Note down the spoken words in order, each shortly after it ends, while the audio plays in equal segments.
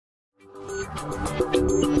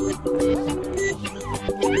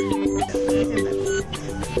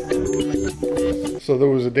So there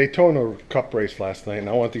was a Daytona Cup race last night, and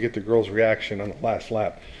I wanted to get the girls' reaction on the last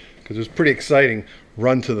lap because it was pretty exciting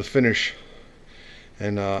run to the finish,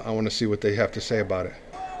 and I want to see what they have to say about it.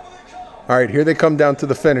 All right, here they come down to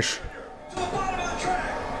the finish.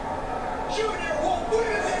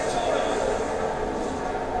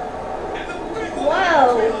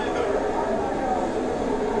 Wow!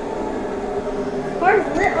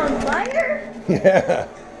 Car's lit on fire? Yeah.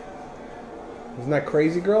 Isn't that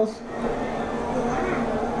crazy, girls?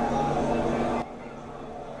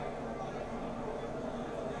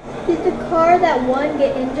 Did the car that won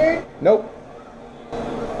get injured? Nope.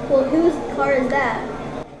 Well, whose car is that?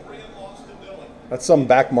 That's some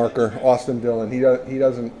back marker, Austin Dillon.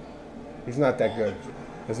 He's not that good.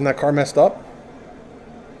 Isn't that car messed up?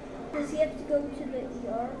 Does he have to go to the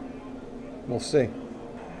ER? We'll see.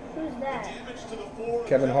 Who's that?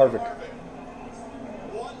 Kevin Harvick.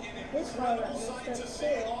 His car got messed up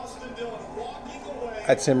too.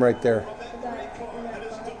 That's him right there. The guy taking that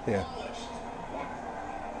car. Yeah.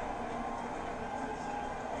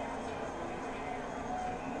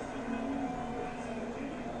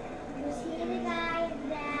 Was he the guy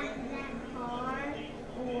that car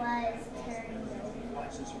was turned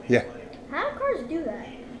over? Yeah. How do cars do that?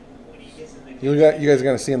 You guys are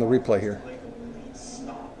going to see in the replay here.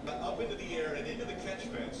 Up into the air and into the catch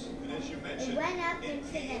fence. And as you mentioned, It went up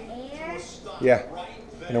into the air. Yeah.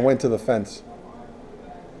 And it went to the fence.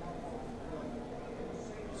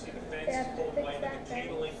 They have to fix that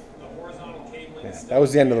fence. Yeah. That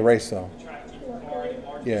was the end of the race, though.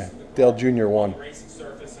 Yeah. Dale Jr. won.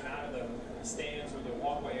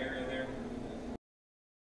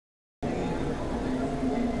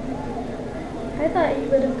 I thought he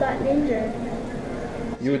would have gotten injured.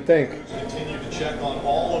 You would think. continue to check on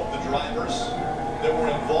all of the drivers that were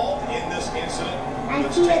involved in this incident.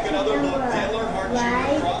 Let's see take a another look. camera Dale Earnhardt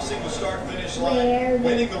right Jr. crossing the start-finish where line,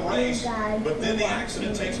 winning the the race, guy but then the walked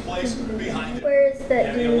accident takes place behind it. Where is that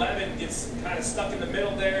And the dude? 11 gets kind of stuck in the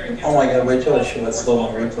middle there. And gets Oh my God, wait till I show that slow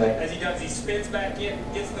on replay. As he does, he spins back in,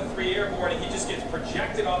 gets the 3 airborne, and he just gets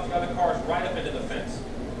projected off the other cars right up into the fence.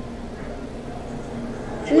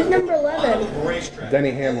 Who's number 11?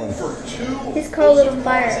 Denny Hamlin. His car lit on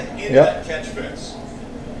fire. Yep. Catch fence.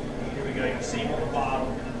 Here we go. You can see him on the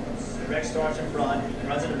bottom. The wreck starts in front,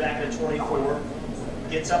 runs in the back of the 24,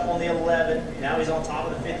 gets up on the 11. Now he's on top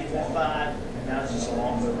of the 54.5. Now it's just a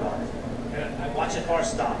long good run. And watch the car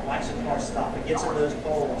stop. Watch the car stop. It gets on those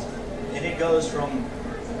poles, and it goes from,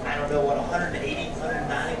 I don't know what, 180,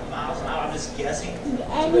 190 miles an hour. I'm just guessing. Did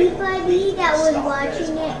anybody that was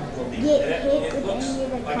watching it get hit with any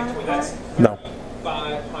of the cars? No.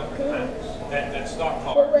 500 pounds. That stock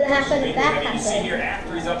car. What would happen if that I mean, you see happened? here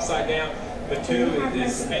after he's upside down, the 2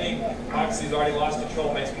 is spinning. Obviously, he's already lost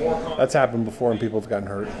control, makes more contact. That's happened before and people have gotten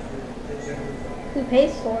hurt. Who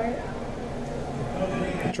pays for it?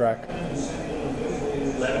 The track.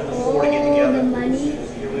 11 to 4 to get Oh, together. the money.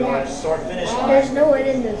 Here we are, start finish line. There's no one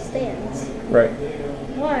in the stands. Right.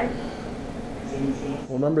 Why?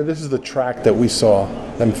 Well, remember, this is the track that we saw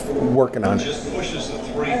them working on. Just pushes the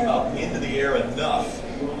 3 up into the air enough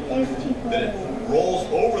There's people that it there. rolls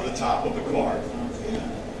over the top of the car.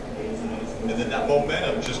 And then that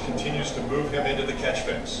momentum just continues to move him into the catch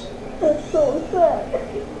fence. That's so sad.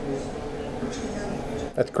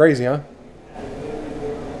 That's crazy, huh?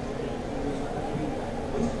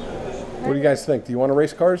 What do you guys think? Do you want to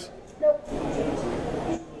race cars? Nope.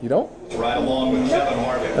 You don't? Right along with Kevin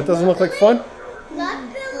Harvick. That doesn't look like fun?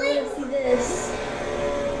 Luckily, Let's see this.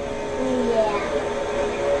 yeah.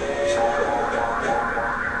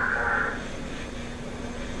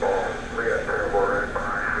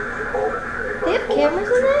 They have cameras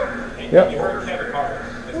in there? Yep. You heard Kevin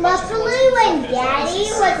Harvick. Luckily, when Daddy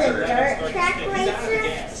was a dirt track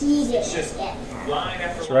racer, he didn't Just get line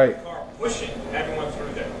after That's line right. of car pushing everyone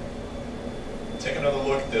through there. Take another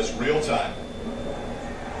look at this real time.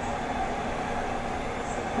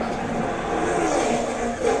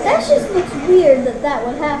 That just looks weird that that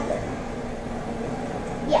would happen.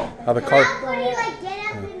 Yeah. How the car? How would he like get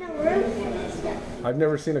up in the roof and stuff? I've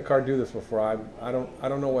never seen a car do this before. I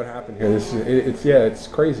don't know what happened here. It's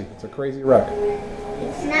crazy. It's a crazy wreck.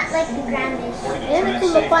 It's not like the ground is. And it's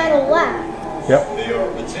in the final lap. Yep. They are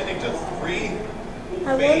attending to 3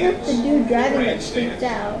 I wonder if the dude driving it grandstands. freaked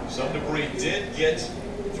out. Some debris did get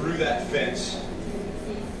through that fence.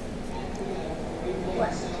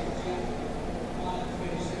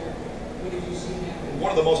 One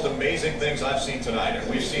of the most amazing things I've seen tonight, and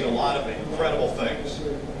we've seen a lot of incredible things,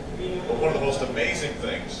 but one of the most amazing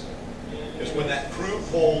things is when that crew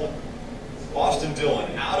pulled Austin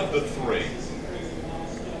Dillon out of the 3.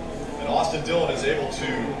 And Austin Dillon is able to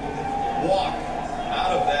walk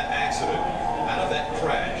out of that accident, out of that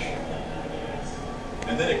crash,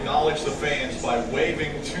 and then acknowledge the fans by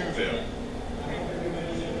waving to them.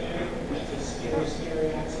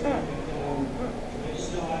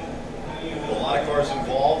 A lot of cars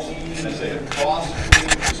involved as they have crossed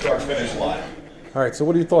the start-finish line. All right, so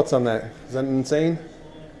what are your thoughts on that? Is that insane?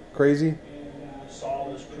 Crazy?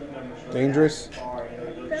 Dangerous?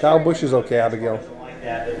 Kyle Busch is okay, Abigail.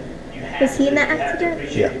 Was he in that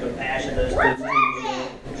accident? Yeah.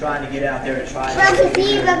 Trying to get out there and try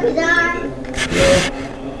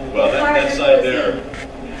Well, that side there,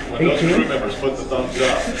 when those crew members put the thumbs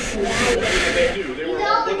up, they do. They were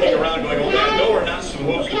looking around going, okay, I know we're not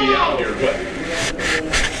supposed to be out here, but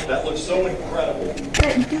that looks so incredible.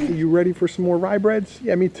 You ready for some more Ryebreads?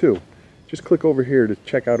 Yeah, me too. Just click over here to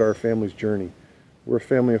check out our family's journey. We're a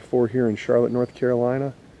family of 4 here in Charlotte, North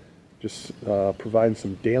Carolina. Just providing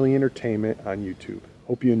some daily entertainment on YouTube.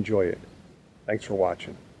 Hope you enjoy it. Thanks for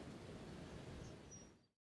watching.